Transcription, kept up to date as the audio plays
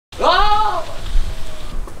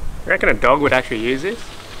reckon a dog would actually use this?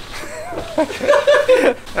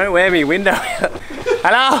 Don't wear me window.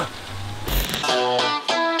 Hello?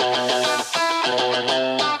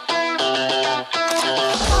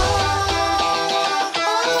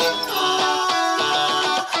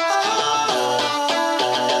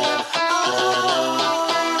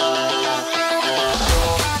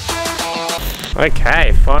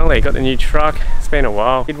 Okay, finally got the new truck. It's been a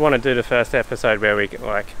while. Did want to do the first episode where we could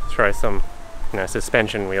like throw some, you know,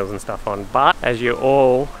 suspension wheels and stuff on, but as you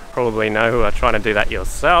all probably know who are trying to do that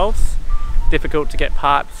yourselves, difficult to get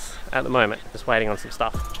parts at the moment. Just waiting on some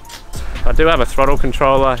stuff. I do have a throttle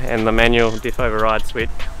controller and the manual diff override switch.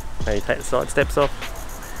 Maybe take the side steps off.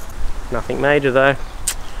 Nothing major though.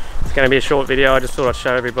 It's going to be a short video. I just thought I'd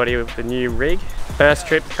show everybody with the new rig. First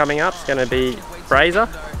trip coming up is going to be Fraser,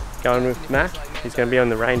 going with Mac. He's going to be on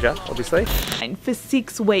the Ranger, obviously. And for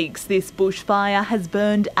 6 weeks, this bushfire has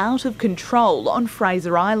burned out of control on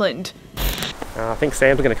Fraser Island. I think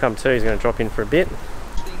Sam's going to come too. He's going to drop in for a bit.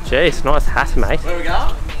 Jeez, nice hat, mate. Where we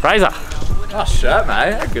going? Fraser. Nice shirt,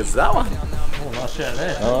 mate. How good's that one? Oh, nice shirt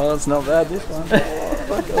there. Oh, it's not bad, this one. Oh,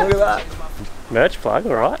 look at that. Merch plug,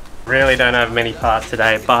 alright. Really don't have many parts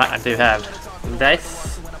today, but I do have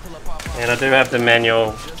this. And I do have the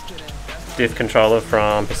manual diff controller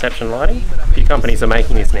from Perception Lighting. A few companies are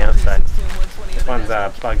making this now, so this one's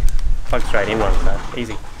plug straight in one, so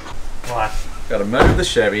easy. Right. Got to move the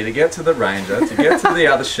Chevy to get to the Ranger, to get to the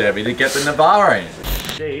other Chevy, to get the Navara in.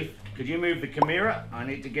 Steve, could you move the Chimera? I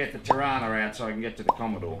need to get the Tirana out so I can get to the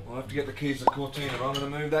Commodore. I'll have to get the keys to Cortina, but I'm going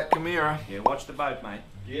to move that Chimera. Yeah, watch the boat, mate.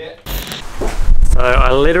 Yeah. So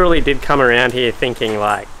I literally did come around here thinking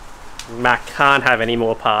like, Mac can't have any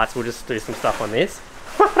more parts, we'll just do some stuff on this.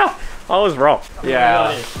 I was wrong.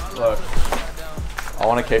 Yeah, look, I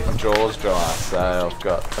want to keep my jaws dry, so I've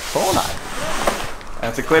got a torno. And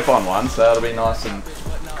it's a clip-on one, so it'll be nice and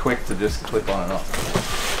quick to just clip on and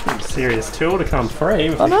off. Serious tool to come free.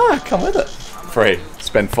 I know, come with it. Free.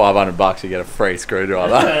 Spend $500, you get a free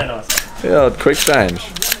screwdriver. Very nice. Yeah, quick change.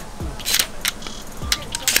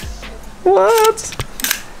 What?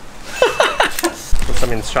 Got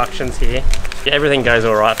some instructions here. Yeah, everything goes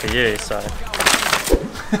alright for you, so.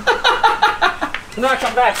 No,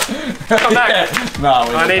 come back. Come back. Yeah. No,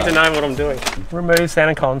 I need to know what I'm doing. Remove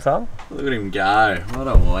center console. Look at him go. What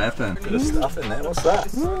a weapon. Bit of stuff in there. What's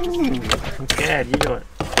that? I'm scared. You do it.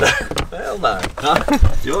 Hell no.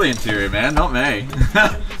 You're the interior man, not me.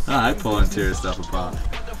 I pull interior stuff apart.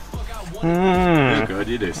 You're good.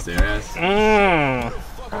 You do stereos.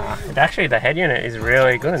 Actually, the head unit is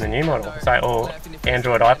really good in the new model. It's like all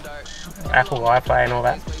Android, Apple iPlay and all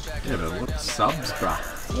that. Yeah, but what subs, bruh?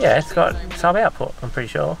 Yeah, it's got sub output, I'm pretty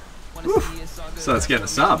sure. Oof. So it's getting a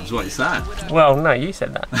sub, is what you're saying? Well, no, you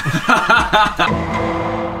said that.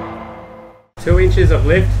 2 inches of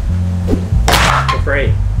lift for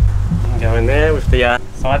free. Go in there with the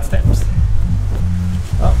side steps.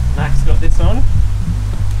 Oh, Mac's got this on.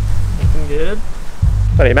 Looking good.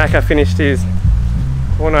 Buddy, Mac, I finished his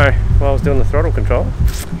Torno while I was doing the throttle control.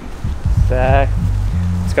 So,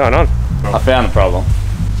 what's going on? I found the problem.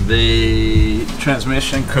 The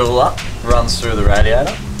transmission cooler runs through the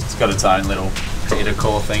radiator. It's got its own little heater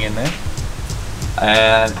core thing in there.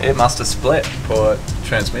 And it must have split, put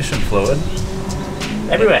transmission fluid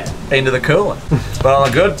Everywhere. into the coolant. But on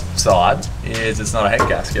the good side is it's not a head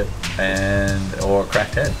gasket or a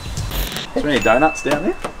cracked head. Is there any donuts down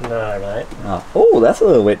there? No, mate. Oh, that's a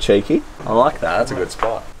little bit cheeky. I like that, that's a good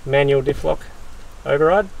spot. Manual diff lock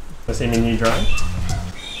override. That's in the new drone.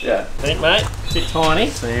 Yeah. Think, mate. Bit tiny.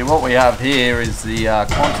 See, what we have here is the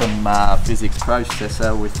quantum physics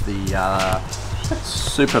processor with the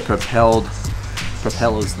super propelled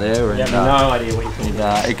propellers there. You And, have no idea what you're talking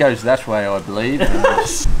about. it goes that way, I believe.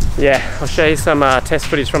 Yeah, I'll show you some test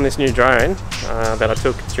footage from this new drone that I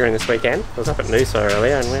took during this weekend. I was up at Noosa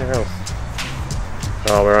earlier, and where else?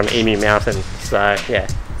 Oh, we're on Emu Mountain. So, yeah,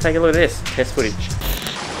 take a look at this test footage.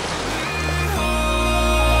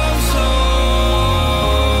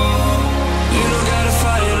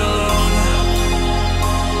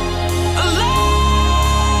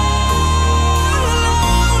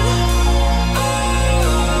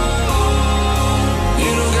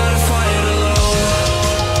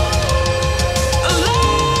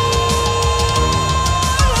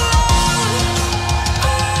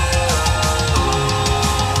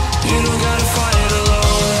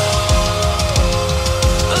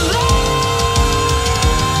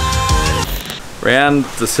 Around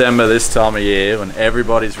December this time of year, when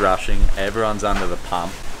everybody's rushing, everyone's under the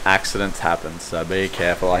pump, accidents happen, so be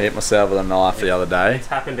careful. I hit myself with a knife the other day. It's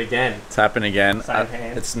happened again. It's happened again. Same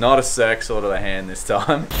hand. It's not a circ sort of a hand this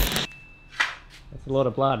time. That's a lot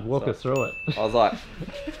of blood. Walk us through it. I was like,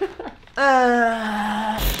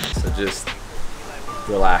 so just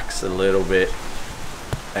relax a little bit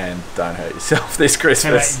and don't hurt yourself this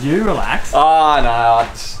Christmas. You relax. Oh no,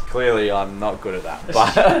 clearly I'm not good at that.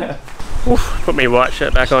 But Oof, put my white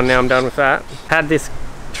shirt back on now, I'm done with that. Had this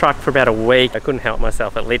truck for about a week. I couldn't help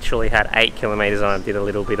myself. It literally had 8 kilometres on it. Did a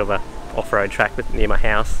little bit of a off-road track near my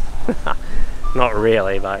house. Not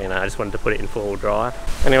really, but you know, I just wanted to put it in four-wheel drive.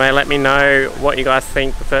 Anyway, let me know what you guys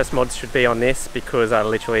think the first mods should be on this, because I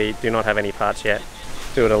literally do not have any parts yet.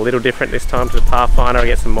 Do it a little different this time to the Pathfinder. I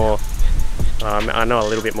get some more, I know a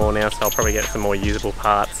little bit more now, so I'll probably get some more usable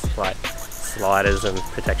parts like sliders and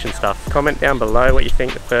protection stuff. Comment down below what you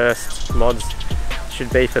think the first mods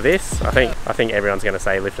should be for this. I think everyone's going to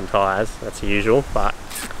say lift and tyres, that's the usual, but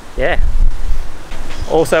yeah.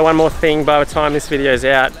 Also, one more thing, by the time this video's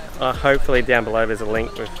out, hopefully down below there's a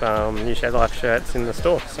link with new Shed Life shirts in the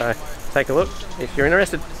store, so take a look if you're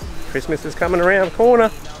interested. Christmas is coming around the corner.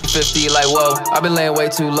 50 like whoa, I've been laying way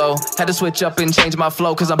too low. Had to switch up and change my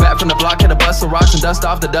flow, cause I'm back from the block. Had to bust some rocks and dust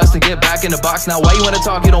off the dust and get back in the box. Now why you wanna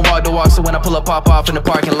talk, you don't walk the walk, so when I pull up, pop off in the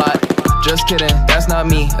parking lot. Just kidding, that's not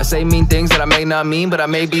me. I say mean things that I may not mean, but I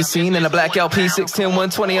may be seen in a black LP 610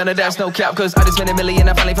 120 on the dash, no cap, cause I just made $1 million.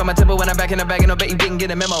 I finally found my tempo when I'm back in the bag, and I bet you didn't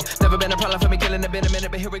get a memo. Never been a problem for me killing, it been a minute,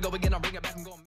 but here we go again, I'll bring it back and go.